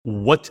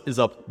What is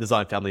up,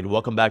 design family, and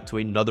welcome back to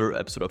another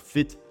episode of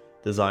Fit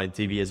Design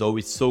TV. As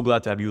always, so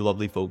glad to have you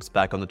lovely folks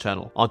back on the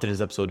channel. On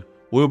today's episode,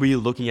 we'll be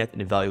looking at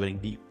and evaluating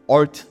the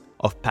art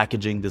of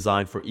packaging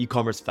design for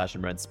e-commerce fashion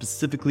brands,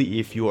 specifically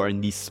if you are in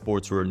the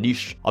sportswear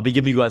niche. I'll be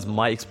giving you guys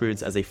my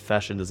experience as a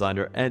fashion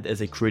designer and as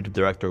a creative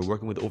director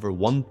working with over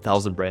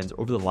 1,000 brands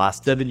over the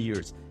last 7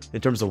 years in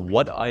terms of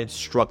what I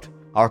instruct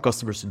our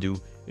customers to do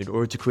in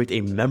order to create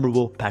a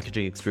memorable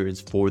packaging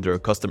experience for their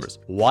customers.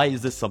 Why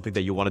is this something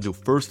that you want to do?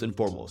 First and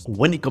foremost,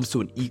 when it comes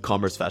to an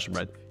e-commerce fashion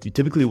brand, you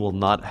typically will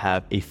not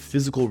have a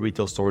physical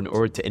retail store in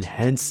order to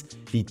enhance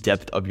the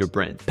depth of your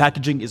brand.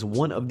 Packaging is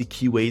one of the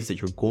key ways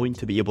that you're going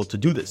to be able to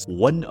do this.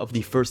 One of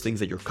the first things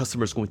that your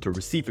customer is going to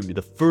receive from you,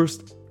 the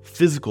first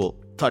physical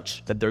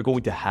touch that they're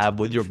going to have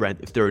with your brand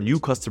if they're a new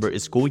customer,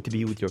 is going to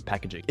be with your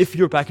packaging. If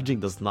your packaging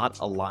does not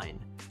align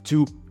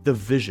to the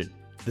vision,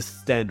 the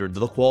standard,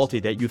 the quality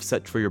that you've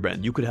set for your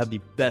brand, you could have the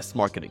best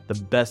marketing, the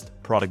best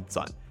product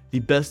design, the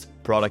best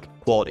product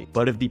quality.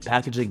 But if the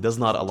packaging does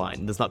not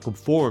align, does not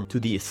conform to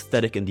the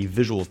aesthetic and the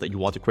visuals that you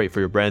want to create for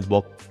your brand,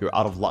 well, you're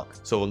out of luck.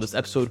 So in this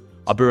episode,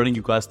 I'll be running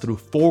you guys through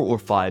 4 or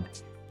 5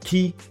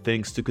 key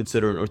things to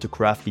consider in order to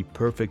craft the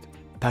perfect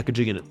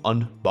packaging and an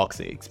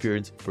unboxing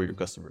experience for your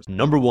customers.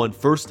 Number 1,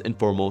 first and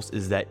foremost,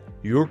 is that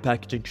your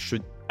packaging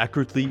should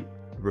accurately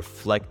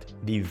reflect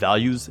the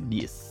values,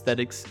 the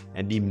aesthetics,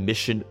 and the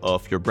mission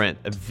of your brand.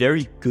 A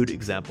very good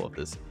example of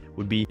this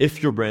would be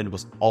if your brand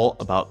was all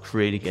about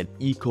creating an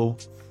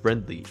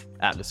eco-friendly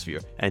atmosphere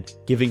and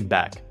giving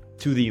back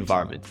to the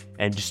environment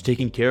and just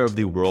taking care of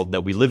the world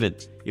that we live in.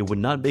 It would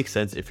not make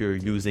sense if you're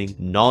using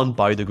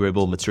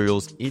non-biodegradable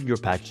materials in your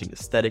packaging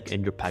aesthetic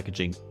and your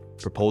packaging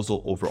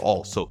proposal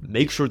overall. So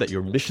make sure that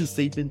your mission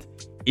statement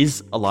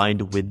is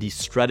aligned with the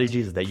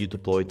strategies that you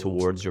deploy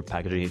towards your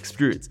packaging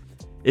experience.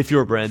 If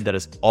you're a brand that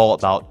is all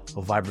about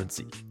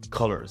vibrancy,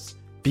 colors,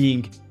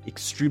 being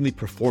extremely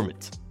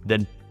performant,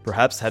 then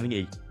perhaps having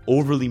a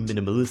overly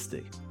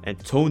minimalistic and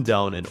toned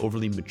down and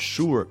overly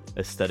mature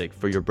aesthetic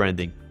for your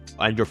branding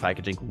and your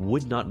packaging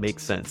would not make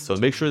sense. So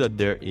make sure that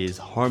there is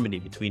harmony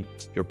between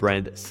your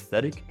brand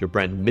aesthetic, your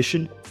brand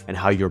mission, and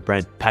how your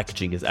brand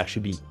packaging is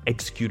actually being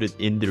executed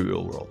in the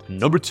real world.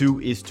 Number 2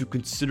 is to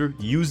consider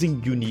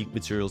using unique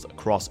materials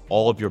across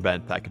all of your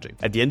brand packaging.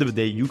 At the end of the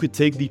day, you could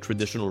take the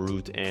traditional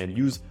route and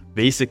use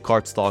basic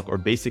cardstock or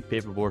basic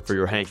paperboard for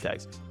your hang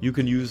tags. You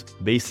can use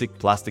basic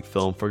plastic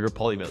film for your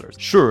polymailers.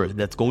 Sure,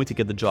 that's going to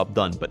get the job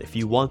done, but if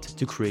you want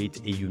to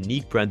create a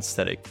unique brand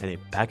aesthetic and a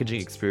packaging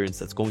experience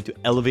that's going to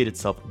elevate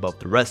itself above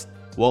the rest,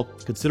 well,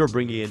 consider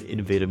bringing in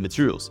innovative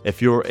materials.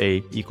 If you're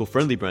a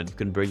eco-friendly brand, you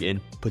can bring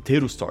in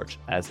potato starch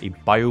as a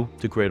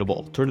biodegradable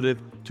alternative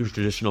to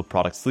traditional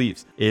product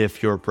sleeves.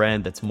 If you're a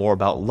brand that's more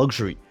about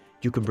luxury,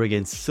 you can bring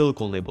in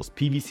silicone labels,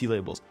 PVC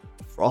labels,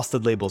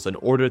 frosted labels in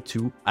order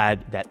to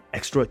add that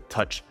extra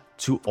touch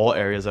to all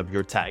areas of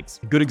your tags.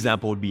 A good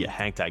example would be a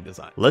hang tag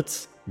design.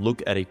 Let's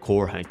look at a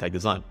core hang tag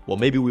design. Well,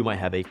 maybe we might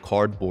have a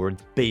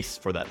cardboard base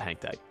for that hang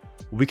tag.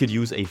 We could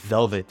use a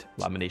velvet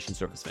lamination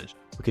surface finish.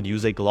 We could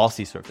use a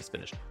glossy surface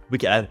finish. We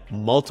could add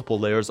multiple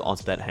layers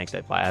onto that hang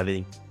tag by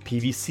adding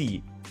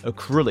PVC,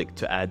 acrylic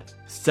to add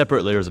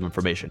separate layers of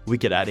information. We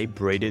could add a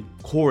braided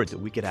cord.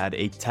 We could add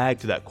a tag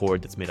to that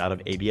cord that's made out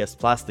of ABS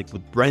plastic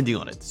with branding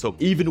on it. So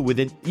even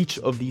within each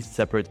of these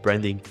separate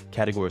branding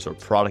categories or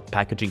product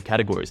packaging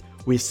categories,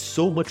 we have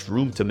so much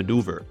room to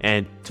maneuver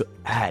and to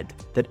add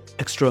that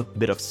extra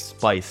bit of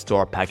spice to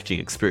our packaging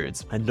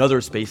experience.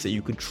 Another space that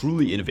you can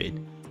truly innovate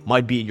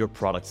might be in your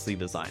product sleeve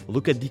design.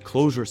 Look at the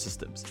closure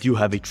systems. Do you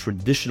have a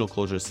traditional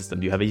closure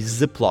system? Do you have a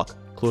Ziploc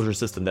closure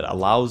system that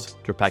allows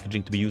your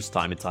packaging to be used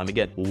time and time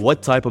again?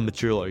 What type of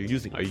material are you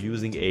using? Are you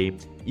using a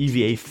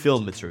EVA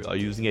film material? Are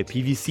you using a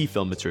PVC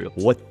film material?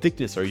 What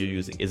thickness are you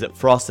using? Is it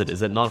frosted?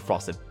 Is it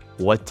non-frosted?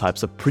 What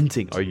types of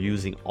printing are you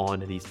using on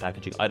these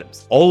packaging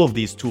items? All of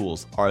these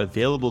tools are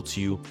available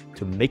to you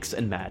to mix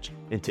and match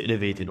and to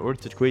innovate in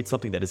order to create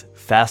something that is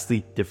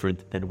vastly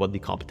different than what the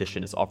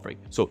competition is offering.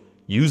 So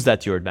use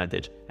that to your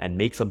advantage and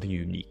make something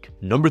unique.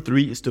 Number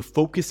 3 is to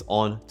focus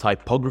on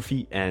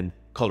typography and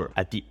color.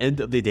 At the end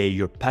of the day,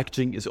 your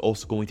packaging is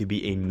also going to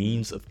be a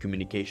means of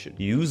communication.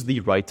 Use the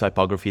right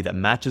typography that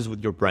matches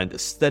with your brand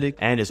aesthetic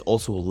and is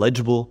also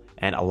legible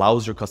and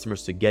allows your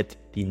customers to get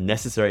the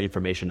necessary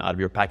information out of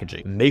your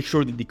packaging. Make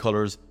sure that the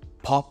colors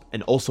pop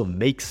and also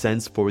make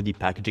sense for the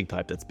packaging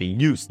type that's being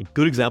used. A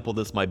good example of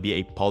this might be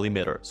a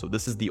polymailer. So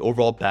this is the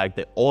overall bag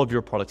that all of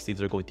your product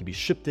sleeves are going to be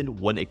shipped in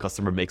when a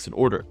customer makes an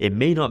order. It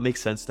may not make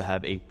sense to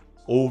have a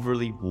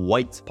overly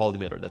white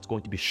polymailer that's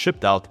going to be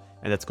shipped out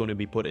and that's going to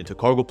be put into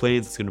cargo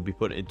planes, it's going to be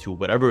put into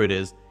whatever it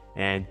is,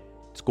 and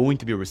it's going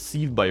to be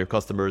received by your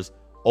customers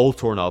all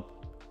torn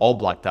up, all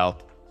blacked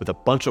out, with a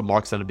bunch of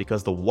marks on it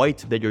because the white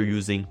that you're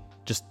using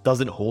just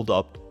doesn't hold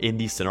up in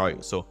these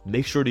scenarios. So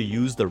make sure to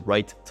use the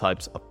right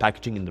types of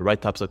packaging and the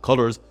right types of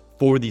colors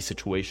for the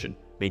situation.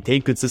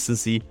 Maintain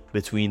consistency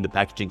between the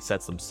packaging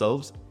sets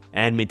themselves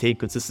and maintain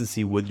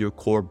consistency with your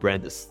core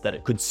brand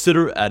aesthetic.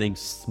 Consider adding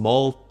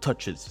small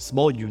touches,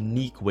 small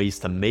unique ways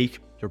to make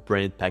your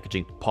brand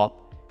packaging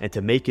pop and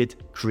to make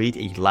it create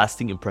a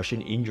lasting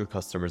impression in your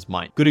customer's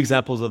mind. Good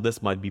examples of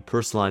this might be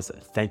personalized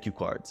thank you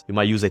cards. You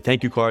might use a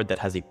thank you card that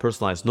has a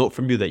personalized note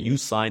from you that you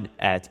sign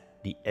at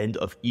the end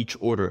of each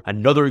order.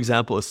 Another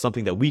example is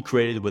something that we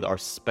created with our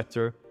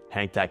Spectre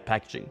hang tag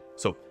packaging.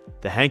 So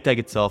the hang tag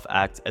itself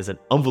acts as an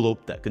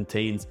envelope that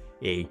contains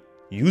a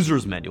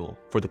user's manual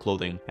for the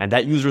clothing. And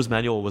that user's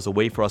manual was a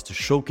way for us to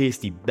showcase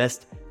the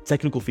best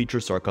technical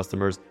features to our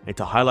customers and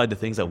to highlight the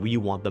things that we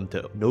want them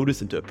to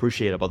notice and to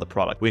appreciate about the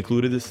product. We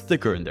included a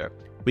sticker in there.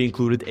 We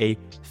included a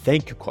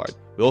thank you card.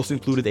 We also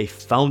included a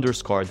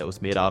founder's card that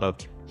was made out of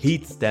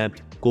heat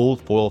stamped gold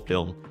foil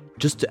film,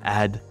 just to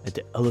add and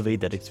to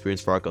elevate that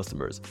experience for our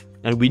customers.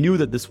 And we knew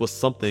that this was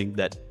something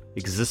that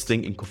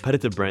existing and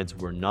competitive brands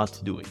were not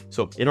doing.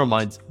 So in our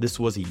minds, this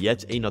was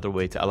yet another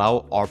way to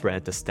allow our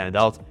brand to stand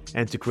out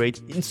and to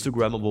create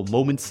Instagrammable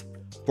moments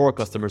for our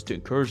customers, to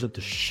encourage them to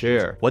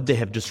share what they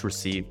have just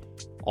received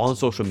on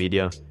social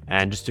media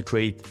and just to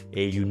create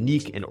a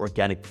unique and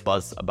organic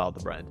buzz about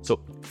the brand.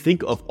 So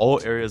think of all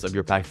areas of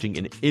your packaging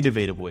in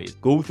innovative ways.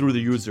 Go through the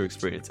user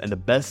experience, and the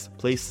best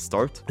place to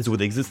start is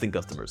with existing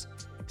customers.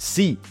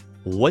 See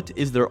what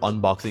is their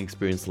unboxing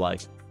experience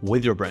like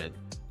with your brand.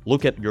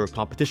 Look at your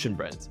competition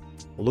brands.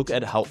 Look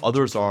at how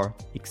others are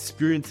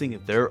experiencing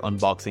their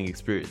unboxing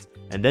experience.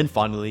 And then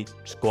finally,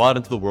 just go out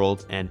into the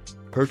world and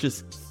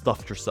purchase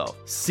stuff yourself.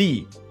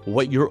 See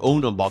what your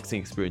own unboxing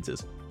experience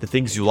is, the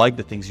things you like,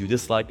 the things you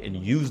dislike, and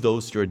use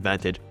those to your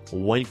advantage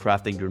when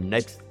crafting your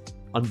next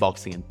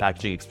unboxing and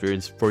packaging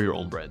experience for your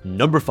own brand.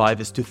 Number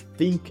 5 is to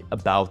think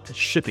about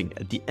shipping.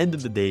 At the end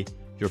of the day,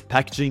 your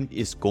packaging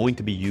is going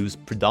to be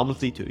used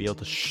predominantly to be able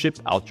to ship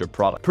out your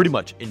product. Pretty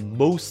much in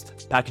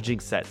most packaging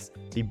sets,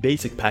 the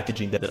basic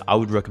packaging that I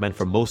would recommend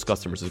for most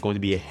customers is going to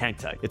be a hang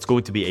tag. It's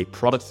going to be a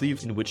product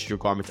sleeve in which your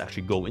garments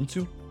actually go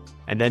into,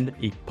 and then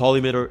a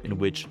polymer in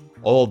which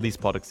all of these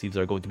product sleeves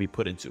are going to be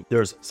put into.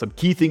 There's some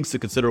key things to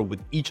consider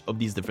with each of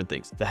these different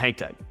things. The hang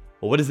tag.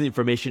 Well, what is the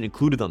information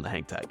included on the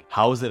hang tag?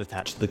 How is it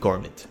attached to the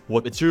garment?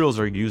 What materials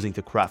are you using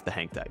to craft the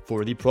hang tag?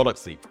 For the product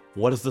sleeve,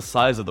 what is the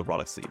size of the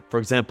product sleeve? For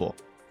example,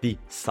 the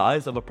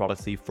size of a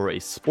product sleeve for a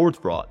sports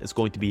bra is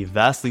going to be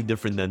vastly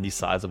different than the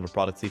size of a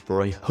product sleeve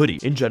for a hoodie.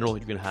 In general,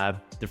 you're going to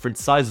have different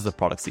sizes of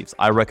product sleeves.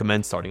 I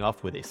recommend starting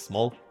off with a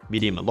small,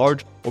 medium, and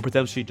large, or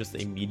potentially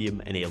just a medium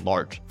and a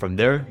large. From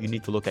there, you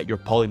need to look at your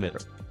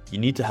polymer. You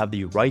need to have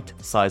the right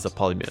size of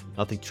polymer,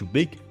 nothing too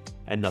big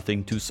and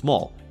nothing too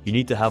small. You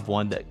need to have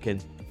one that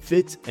can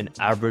fit an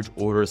average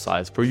order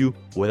size for you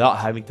without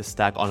having to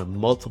stack on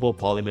multiple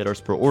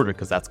polymeters per order,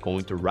 because that's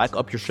going to rack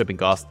up your shipping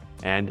cost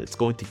and it's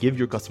going to give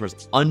your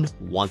customers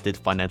unwanted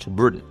financial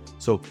burden.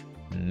 So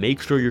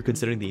make sure you're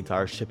considering the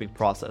entire shipping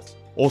process.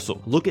 Also,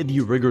 look at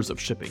the rigors of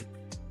shipping.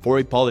 For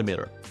a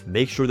polymer,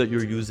 make sure that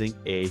you're using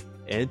a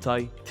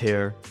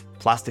anti-tear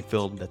plastic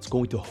film that's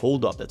going to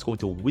hold up, that's going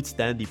to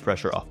withstand the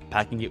pressure of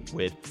packing it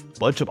with a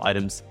bunch of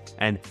items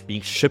and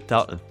being shipped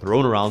out and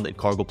thrown around in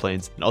cargo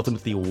planes. And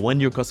ultimately, when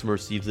your customer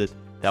receives it,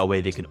 that way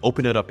they can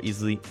open it up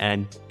easily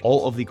and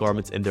all of the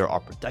garments in there are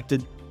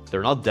protected,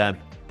 they're not damp,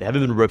 they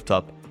haven't been ripped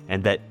up,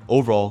 and that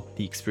overall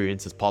the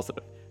experience is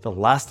positive. The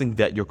last thing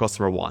that your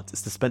customer wants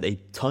is to spend a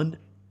ton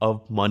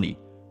of money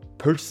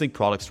purchasing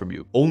products from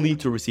you only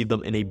to receive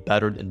them in a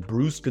battered and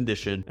bruised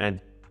condition,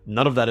 and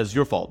none of that is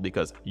your fault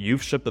because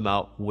you've shipped them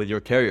out with your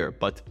carrier,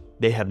 but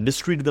they have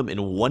mistreated them in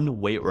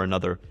one way or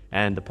another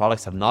and the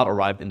products have not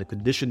arrived in the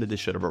condition that they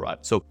should have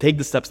arrived. So take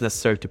the steps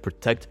necessary to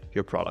protect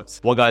your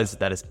products. Well guys,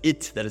 that is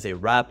it. That is a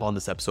wrap on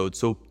this episode.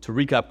 So to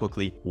recap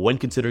quickly, when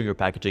considering your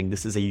packaging,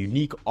 this is a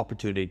unique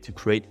opportunity to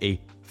create a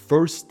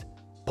first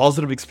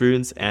positive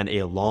experience and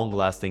a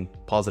long-lasting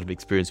positive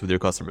experience with your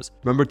customers.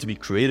 Remember to be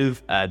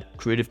creative, add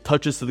creative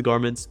touches to the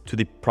garments, to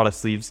the product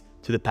sleeves,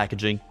 to the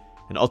packaging,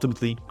 and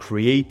ultimately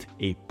create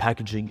a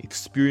packaging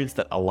experience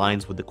that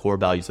aligns with the core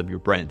values of your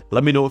brand.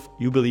 Let me know if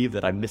you believe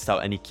that I missed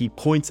out any key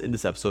points in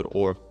this episode,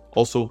 or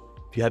also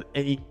if you have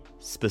any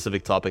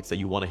specific topics that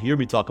you want to hear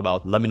me talk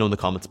about, let me know in the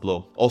comments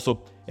below.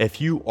 Also,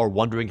 if you are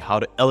wondering how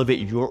to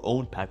elevate your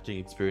own packaging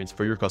experience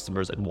for your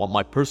customers and want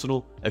my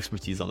personal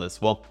expertise on this,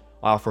 well,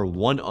 I offer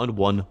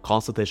one-on-one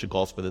consultation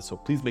calls for this, so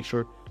please make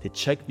sure to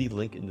check the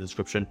link in the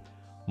description.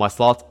 My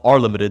slots are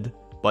limited,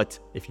 but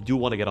if you do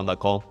want to get on that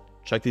call,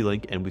 check the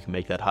link and we can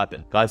make that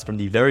happen. Guys, from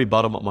the very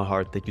bottom of my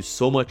heart, thank you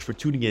so much for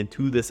tuning in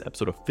to this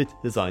episode of Fit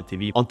Design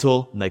TV.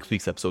 Until next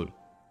week's episode,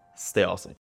 stay awesome.